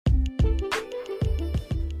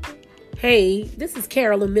Hey, this is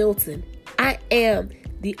Carolyn Milton. I am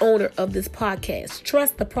the owner of this podcast.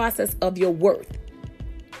 Trust the process of your worth.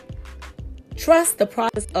 Trust the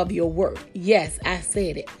process of your worth. Yes, I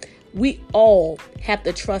said it. We all have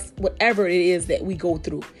to trust whatever it is that we go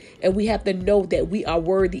through. And we have to know that we are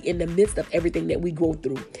worthy in the midst of everything that we go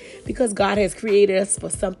through. Because God has created us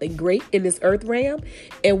for something great in this earth realm.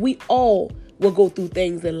 And we all will go through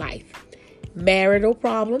things in life. Marital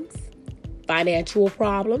problems, financial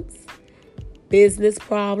problems, business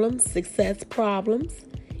problems, success problems,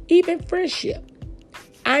 even friendship.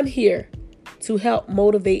 I'm here to help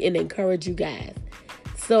motivate and encourage you guys.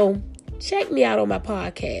 So check me out on my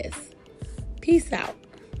podcast. Peace out.